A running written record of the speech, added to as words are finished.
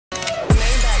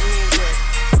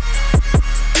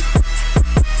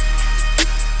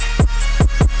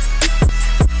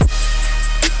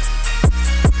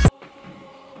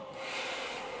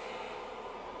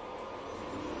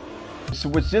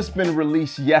to what's just been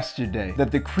released yesterday,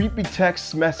 that the creepy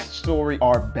text message story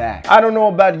are back. I don't know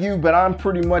about you, but I'm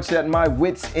pretty much at my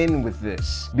wit's end with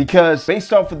this. Because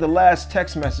based off of the last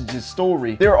text messages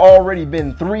story, there already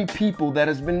been 3 people that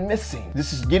has been missing.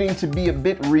 This is getting to be a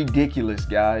bit ridiculous,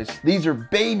 guys. These are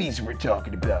babies we're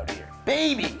talking about here.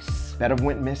 Babies that have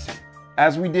went missing.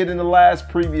 As we did in the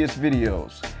previous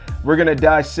videos, we're gonna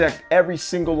dissect every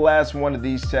single last one of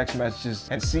these text messages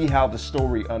and see how the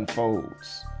story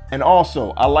unfolds. And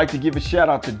also, I'd like to give a shout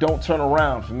out to Don't Turn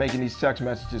Around for making these text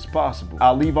messages possible.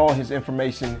 I'll leave all his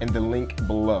information in the link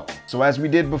below. So as we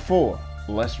did before,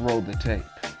 let's roll the tape.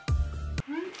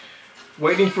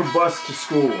 Waiting for bus to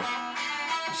school.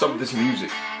 What's up with this music?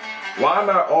 Why am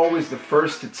I always the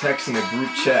first to text in a group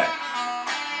chat?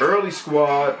 Early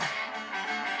squad.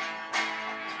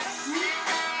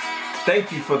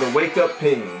 Thank you for the wake up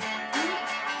ping.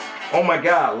 Oh my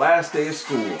God, last day of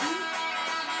school.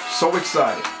 So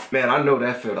excited. Man, I know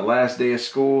that feeling. The last day of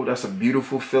school, that's a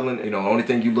beautiful feeling. You know, the only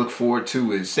thing you look forward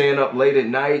to is staying up late at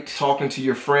night, talking to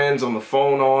your friends on the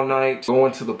phone all night,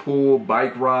 going to the pool,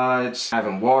 bike rides,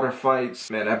 having water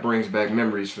fights. Man, that brings back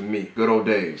memories for me. Good old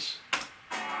days.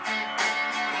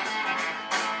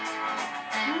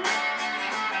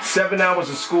 7 hours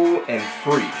of school and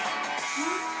free.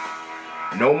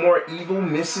 No more evil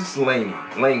Mrs.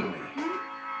 Langley.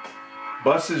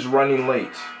 Bus is running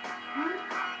late.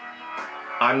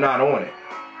 I'm not on it.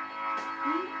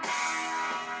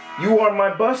 You are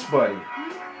my bus buddy.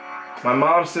 My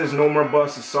mom says no more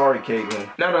buses. Sorry, Caitlin.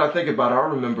 Now that I think about it, I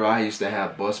remember I used to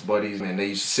have bus buddies and they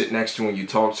used to sit next to you and you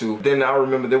talk to. Then I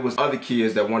remember there was other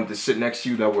kids that wanted to sit next to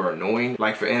you that were annoying.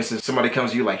 Like for instance, somebody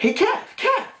comes to you like, hey, Kev.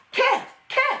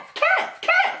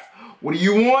 What do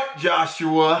you want,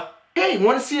 Joshua? Hey,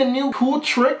 want to see a new cool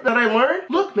trick that I learned?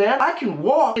 Look, man, I can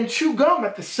walk and chew gum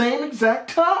at the same exact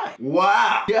time.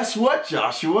 Wow. Guess what,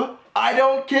 Joshua? I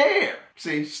don't care.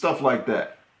 See, stuff like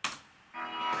that.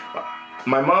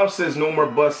 My mom says no more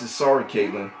buses. Sorry,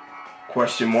 Caitlin.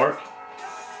 Question mark.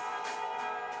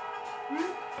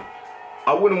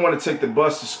 I wouldn't want to take the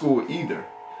bus to school either.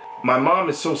 My mom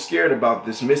is so scared about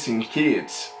this missing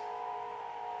kids.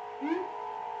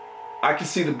 I can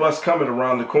see the bus coming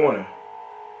around the corner.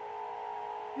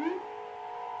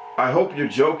 I hope you're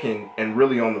joking and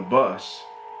really on the bus.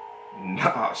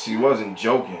 Nah, she wasn't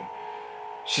joking.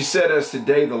 She said as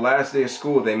today, the last day of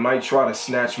school, they might try to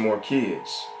snatch more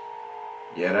kids.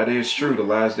 Yeah, that is true, the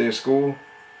last day of school.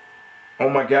 Oh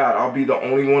my God, I'll be the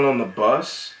only one on the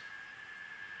bus?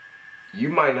 She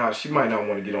might not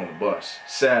want to get on the bus.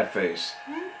 Sad face.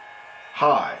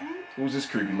 Hi, who's this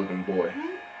creepy looking boy?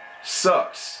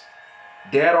 Sucks.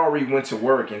 Dad already went to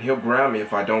work and he'll ground me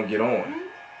if I don't get on.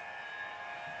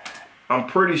 I'm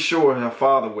pretty sure her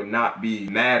father would not be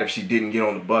mad if she didn't get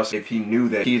on the bus if he knew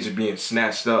that kids are being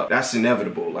snatched up. That's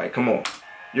inevitable. Like, come on.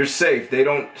 You're safe. They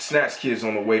don't snatch kids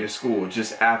on the way to school,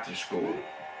 just after school.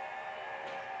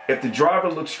 If the driver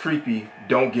looks creepy,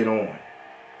 don't get on.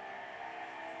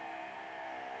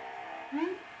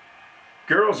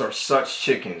 Girls are such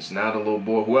chickens. Now the little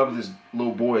boy, whoever this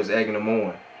little boy is egging them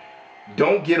on.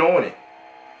 Don't get on it.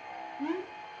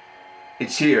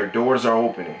 It's here. Doors are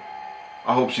opening.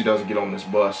 I hope she doesn't get on this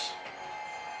bus.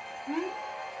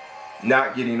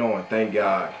 Not getting on, thank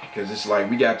God. Because it's like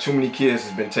we got too many kids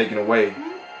that's been taken away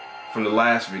from the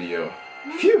last video.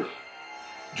 Phew.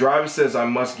 Driver says I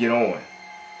must get on.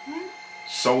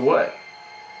 So what?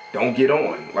 Don't get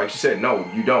on. Like she said, no,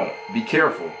 you don't. Be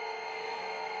careful.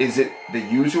 Is it the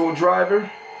usual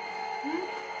driver?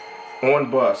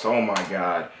 On bus. Oh my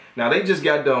God. Now they just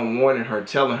got done warning her,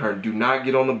 telling her, do not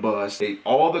get on the bus.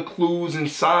 All the clues and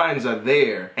signs are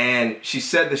there. And she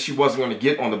said that she wasn't going to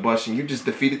get on the bus and you just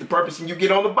defeated the purpose and you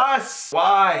get on the bus.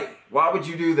 Why? Why would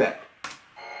you do that?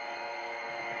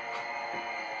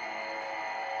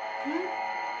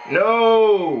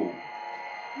 No.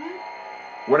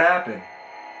 What happened?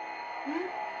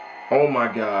 Oh my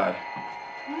God.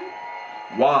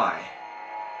 Why?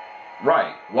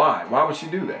 Right. Why? Why would she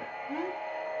do that?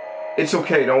 It's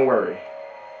okay, don't worry.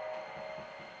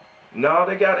 No,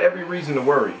 they got every reason to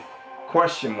worry.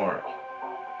 Question mark.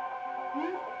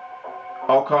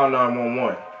 I'll call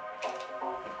 911.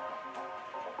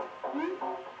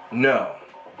 No.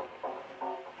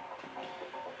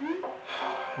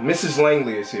 Mrs.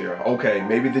 Langley is here. Okay,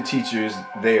 maybe the teacher is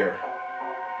there.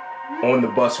 On the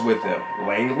bus with them.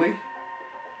 Langley?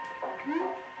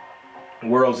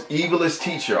 World's evilest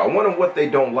teacher. I wonder what they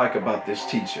don't like about this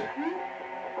teacher.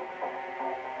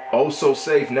 Oh, so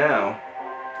safe now.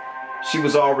 She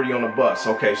was already on the bus.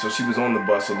 Okay, so she was on the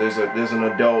bus. So there's an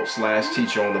adult /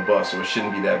 teacher on the bus, so it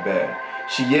shouldn't be that bad.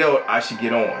 She yelled, "I should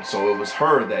get on." So it was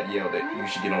her that yelled that you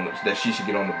should get on that she should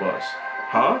get on the bus.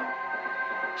 Huh?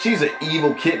 She's an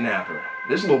evil kidnapper.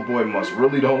 This little boy must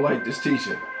really don't like this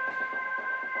teacher.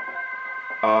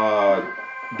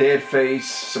 Dead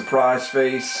face, surprise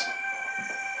face.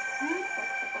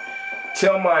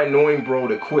 Tell my annoying bro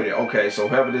to quit it. Okay, so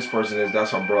whoever this person is,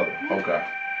 that's her brother. Okay.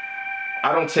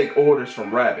 I don't take orders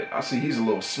from Rabbit. I see he's a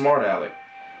little smart aleck.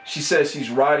 She says she's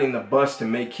riding the bus to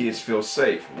make kids feel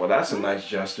safe. Well, that's a nice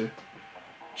gesture.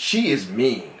 She is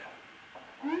mean.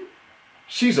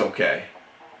 She's okay.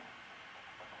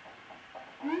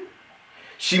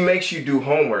 She makes you do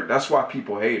homework. That's why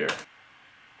people hate her.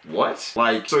 What?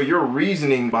 Like, so your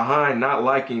reasoning behind not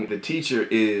liking the teacher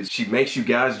is she makes you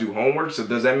guys do homework? So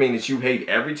does that mean that you hate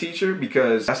every teacher?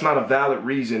 Because that's not a valid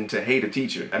reason to hate a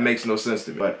teacher. That makes no sense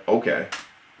to me, but okay.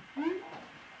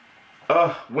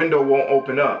 Window won't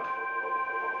open up.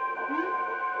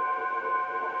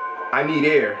 I need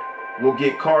air. We'll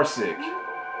get car sick.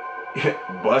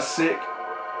 Bus sick?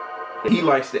 He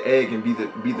likes the egg and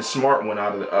be the smart one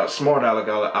out of the smart aleck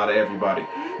out of everybody.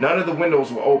 None of the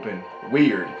windows were open.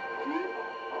 Weird.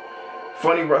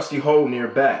 Funny rusty hole near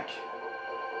back.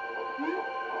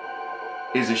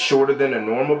 Is it shorter than a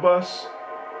normal bus?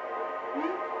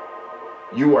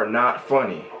 You are not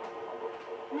funny.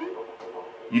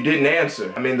 You didn't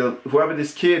answer. I mean, whoever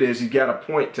this kid is, he got a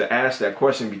point to ask that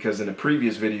question because in the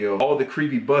previous video, all the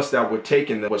creepy bus that were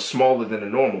taken was smaller than a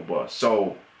normal bus.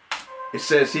 So it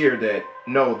says here that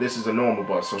no, this is a normal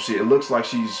bus. So it looks like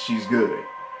she's good.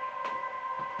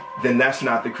 Then that's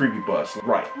not the creepy bus.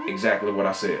 Right, exactly what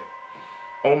I said.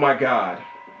 Oh my God.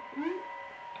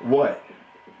 What?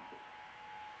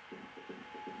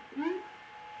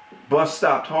 Bus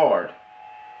stopped hard.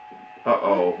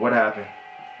 Uh-oh, what happened?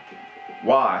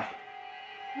 Why?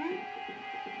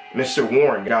 Mr.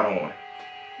 Warren got on.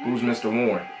 Who's Mr.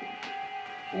 Warren?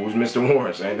 Who's Mr.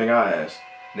 Warren? Same thing I asked.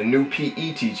 The new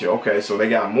PE teacher. Okay, so they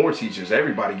got more teachers.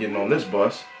 Everybody getting on this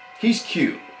bus. He's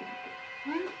cute.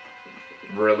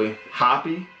 Really?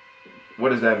 Hoppy? What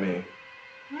does that mean?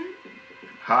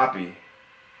 Hoppy.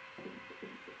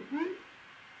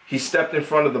 He stepped in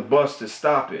front of the bus to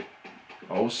stop it.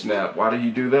 Oh snap, why did he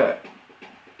do that?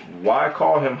 Why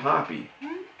call him Hoppy?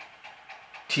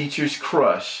 Teacher's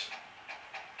crush.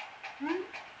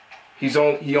 He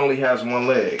only has one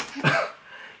leg.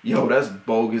 Yo, that's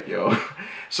bogus, yo.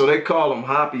 So they call him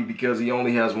Hoppy because he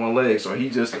only has one leg. So he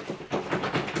just...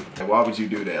 Why would you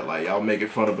do that? Like, y'all making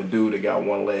fun of a dude that got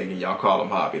one leg and y'all call him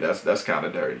Hoppy. That's kind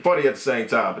of dirty. Funny at the same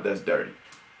time, but that's dirty.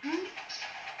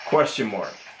 Question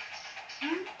mark.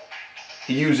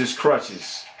 He uses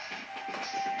crutches.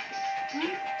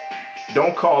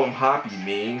 Don't call him Hoppy,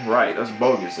 mean. Right, that's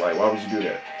bogus. Like, why would you do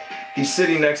that? He's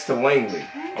sitting next to Langley.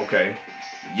 Okay.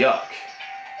 Yuck.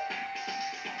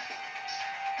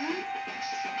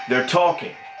 They're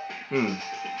talking.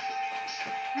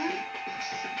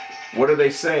 What are they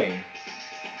saying?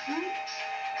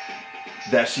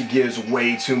 That she gives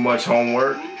way too much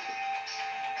homework?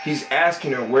 He's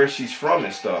asking her where she's from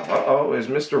and stuff. Uh-oh, is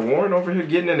Mr. Warren over here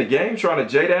getting in the game, trying to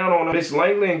J down on Miss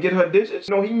Langley and get her digits?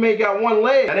 No, he may got one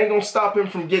leg. That ain't gonna stop him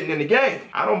from getting in the game.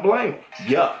 I don't blame him.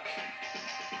 Yuck.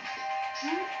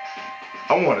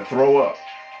 I want to throw up.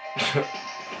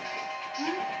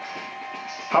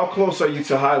 How close are you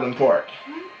to Highland Park?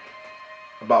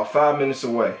 About 5 minutes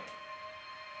away.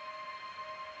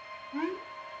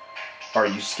 Are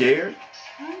you scared?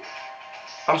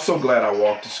 I'm so glad I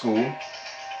walked to school.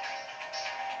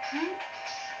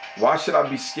 Why should I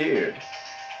be scared?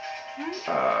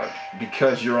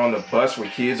 Because you're on the bus where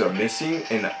kids are missing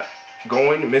and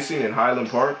missing in Highland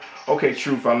Park. Okay,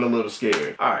 truth, I'm a little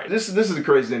scared. All right, this is the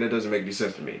crazy thing that doesn't make any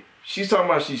sense to me. She's talking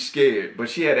about she's scared, but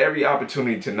she had every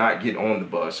opportunity to not get on the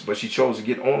bus, but she chose to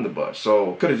get on the bus.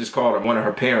 So could have just called her one of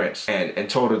her parents and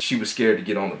told her she was scared to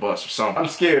get on the bus or something. I'm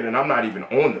scared and I'm not even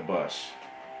on the bus.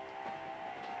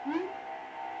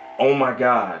 Oh my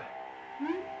God.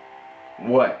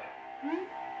 What?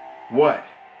 What?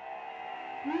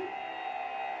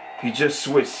 He just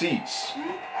switched seats.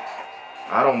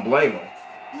 I don't blame him.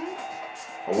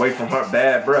 Away from her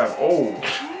bad breath. Oh,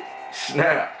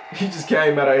 snap. He just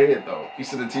came out of her head though. He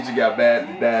said the teacher got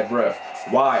bad breath.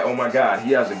 Why? Oh my God,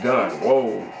 he has a gun.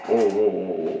 Whoa, whoa, whoa,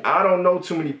 whoa. I don't know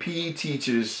too many PE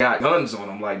teachers got guns on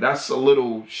them. Like, that's a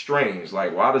little strange.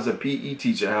 Like, why does a PE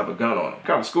teacher have a gun on them? What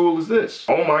kind of school is this?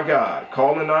 Oh my God,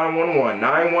 calling 911.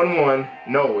 911,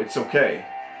 no, it's okay.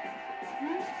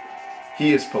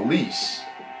 He is police.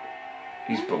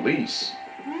 He's police.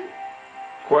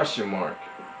 Question mark.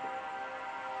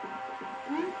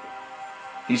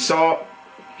 He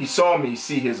saw me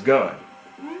see his gun.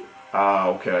 Ah,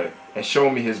 okay. and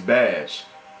showed me his badge.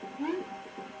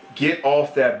 Get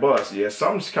off that bus. Yeah,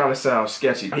 something kind of sounds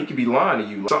sketchy. He could be lying to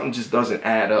you. Something just doesn't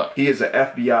add up. He is an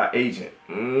FBI agent.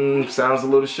 Sounds a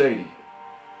little shady.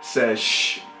 Says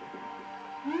shh.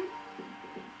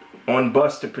 On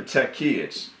bus to protect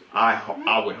kids.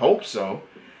 I would hope so.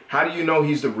 How do you know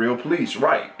he's the real police?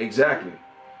 Right, exactly.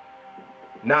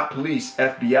 Not police,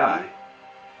 FBI.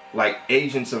 Like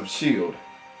agents of S.H.I.E.L.D.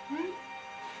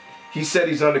 He said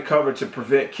he's undercover to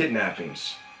prevent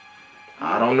kidnappings.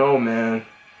 I don't know, man.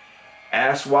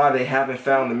 Ask why they haven't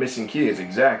found the missing kids.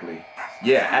 Exactly.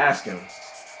 Yeah, ask him.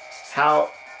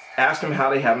 Ask him how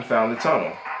they haven't found the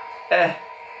tunnel.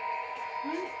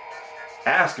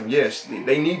 Ask him, yes.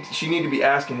 She need to be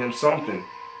asking him something.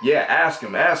 Yeah, ask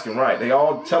him, right. They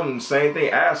all tell him the same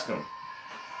thing. Ask him.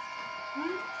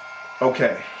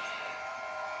 Okay.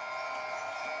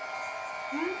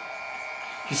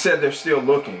 He said they're still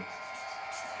looking.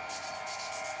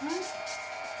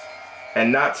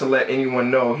 And not to let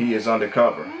anyone know he is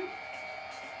undercover.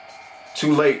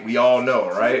 Too late, we all know,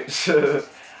 right?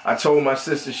 I told my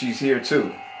sister she's here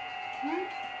too.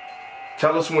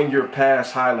 Tell us when you're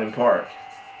past Highland Park.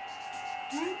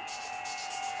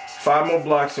 5 more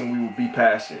blocks and we will be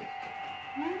past it.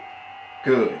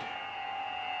 Good.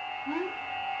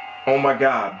 Oh my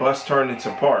God, bus turned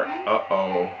into park.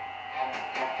 Uh-oh.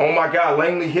 Oh my God,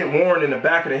 Langley hit Warren in the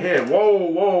back of the head. Whoa,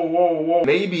 whoa, whoa, whoa.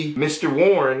 Maybe Mr.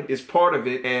 Warren is part of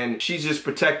it and she's just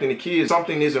protecting the kids.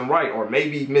 Something isn't right. Or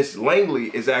maybe Miss Langley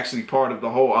is actually part of the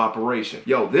whole operation.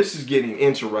 Yo, this is getting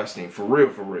interesting. For real,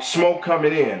 for real. Smoke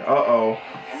coming in. Uh-oh.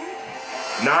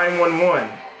 911.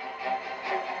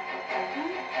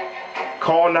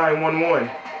 Call 911.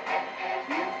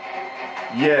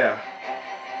 Yeah.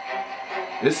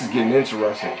 This is getting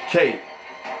interesting. Kate.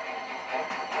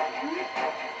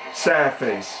 Sad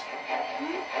face.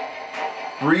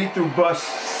 Breathe through bus,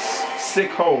 sick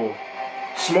hole.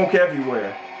 Smoke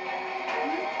everywhere.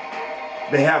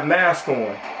 They have masks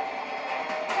on.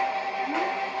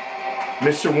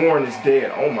 Mr. Warren is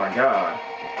dead. Oh my God.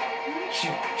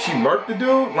 She murked the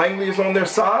dude? Langley is on their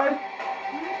side?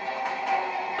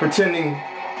 Pretending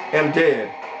I'm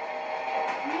dead.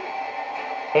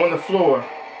 On the floor.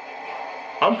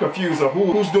 I'm confused on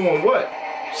who's doing what.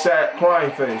 Sad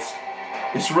crying face.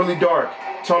 It's really dark.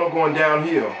 Tunnel going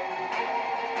downhill.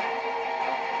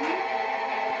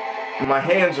 My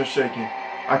hands are shaking.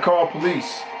 I call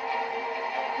police.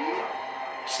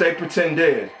 Stay pretend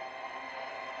dead.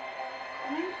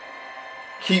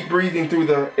 Keep breathing through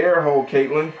the air hole,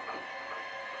 Caitlin.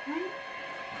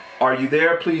 Are you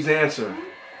there? Please answer.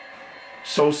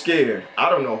 So scared. I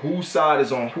don't know whose side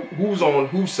is on who's on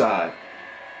whose side.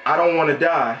 I don't want to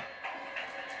die.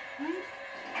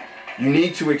 You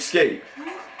need to escape.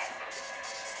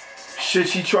 Should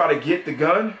she try to get the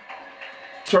gun?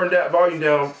 Turn that volume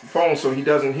down phone so he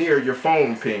doesn't hear your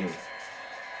phone ping.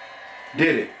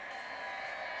 Did it.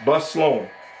 Bus slow.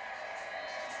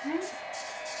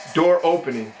 Door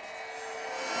opening.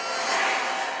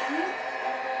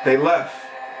 They left.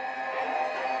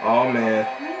 Oh man.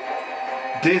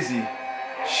 Dizzy.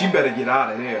 She better get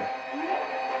out of there.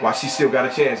 While she still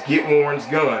got a chance. Get Warren's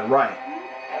gun. Right.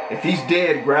 If he's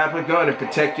dead, grab a gun and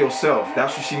protect yourself.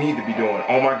 That's what she need to be doing.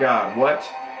 Oh my God, what?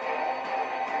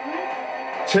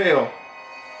 Tail.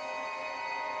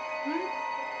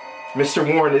 Mr.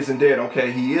 Warren isn't dead.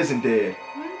 Okay, he isn't dead.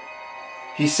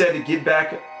 He said to get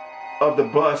back of the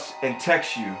bus and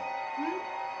text you.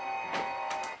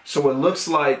 So it looks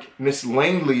like Miss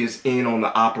Langley is in on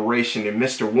the operation and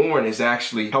Mr. Warren is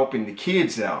actually helping the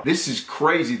kids out. This is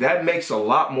crazy. That makes a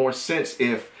lot more sense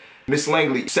if Miss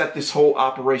Langley set this whole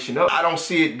operation up. I don't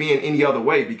see it being any other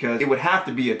way because it would have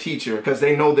to be a teacher because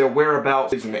they know their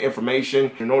whereabouts and the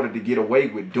information in order to get away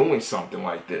with doing something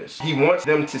like this. He wants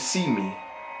them to see me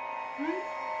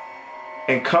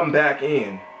and come back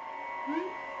in.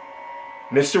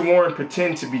 Mr. Warren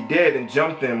pretend to be dead and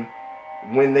jump them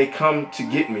when they come to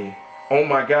get me. Oh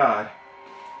my God.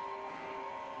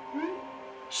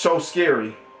 So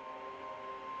scary.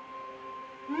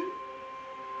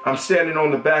 I'm standing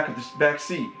on the back of this back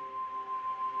seat.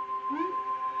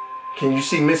 Can you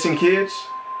see missing kids?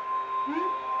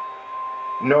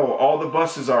 No, all the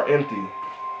buses are empty.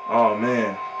 Oh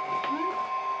man.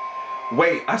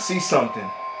 Wait, I see something.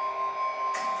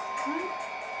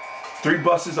 3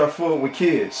 buses are full with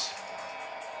kids.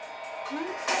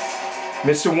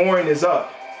 Mr. Warren is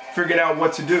up, figuring out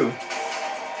what to do.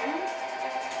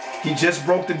 He just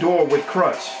broke the door with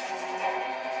crutch.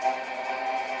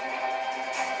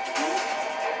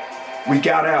 We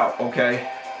got out,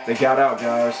 okay? They got out,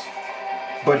 guys.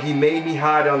 But he made me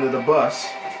hide under the bus.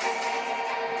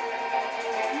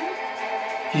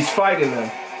 He's fighting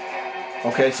them.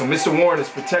 Okay, so Mr. Warren is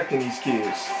protecting these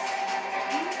kids.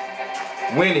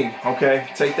 Winning, okay?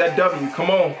 Take that W, come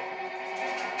on.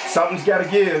 Something's gotta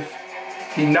give.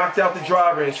 He knocked out the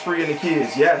driver and is freeing the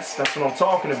kids. Yes, that's what I'm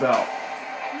talking about.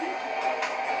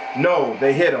 No,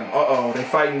 they hit him. Uh-oh, they're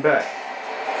fighting back.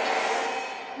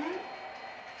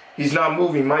 He's not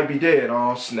moving, might be dead.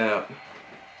 Oh, snap.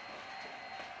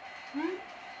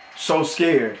 So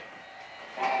scared.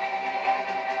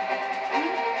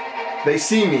 They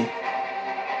see me.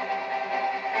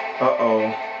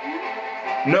 Uh-oh.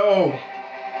 No.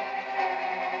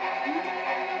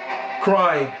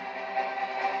 Crying.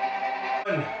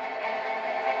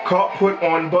 Caught put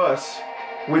on bus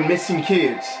with missing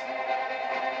kids.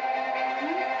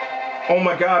 Oh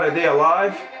my God, are they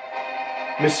alive?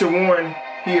 Mr. Warren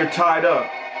here tied up.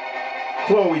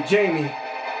 Chloe, Jamie,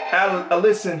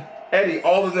 Alyson, Eddie,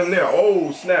 all of them there.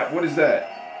 Oh snap, what is that?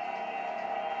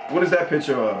 What is that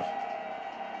picture of?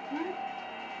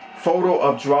 Photo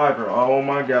of driver. Oh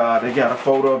my God, they got a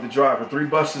photo of the driver. 3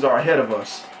 buses are ahead of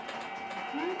us.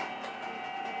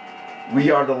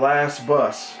 We are the last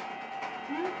bus.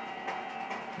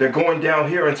 They're going down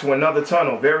here into another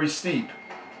tunnel, very steep.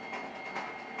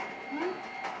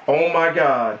 Oh my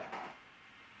God.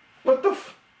 What the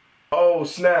f? Oh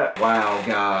snap. Wow,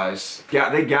 guys.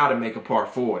 They gotta make a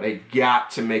part 4. They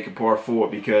got to make a part 4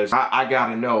 because I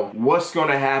gotta know what's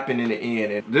gonna happen in the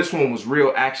end. And this one was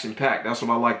real action-packed. That's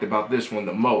what I liked about this one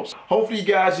the most. Hopefully you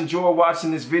guys enjoy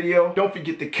watching this video. Don't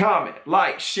forget to comment,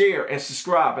 like, share, and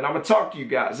subscribe. And I'm gonna talk to you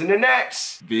guys in the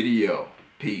next video.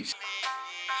 Peace.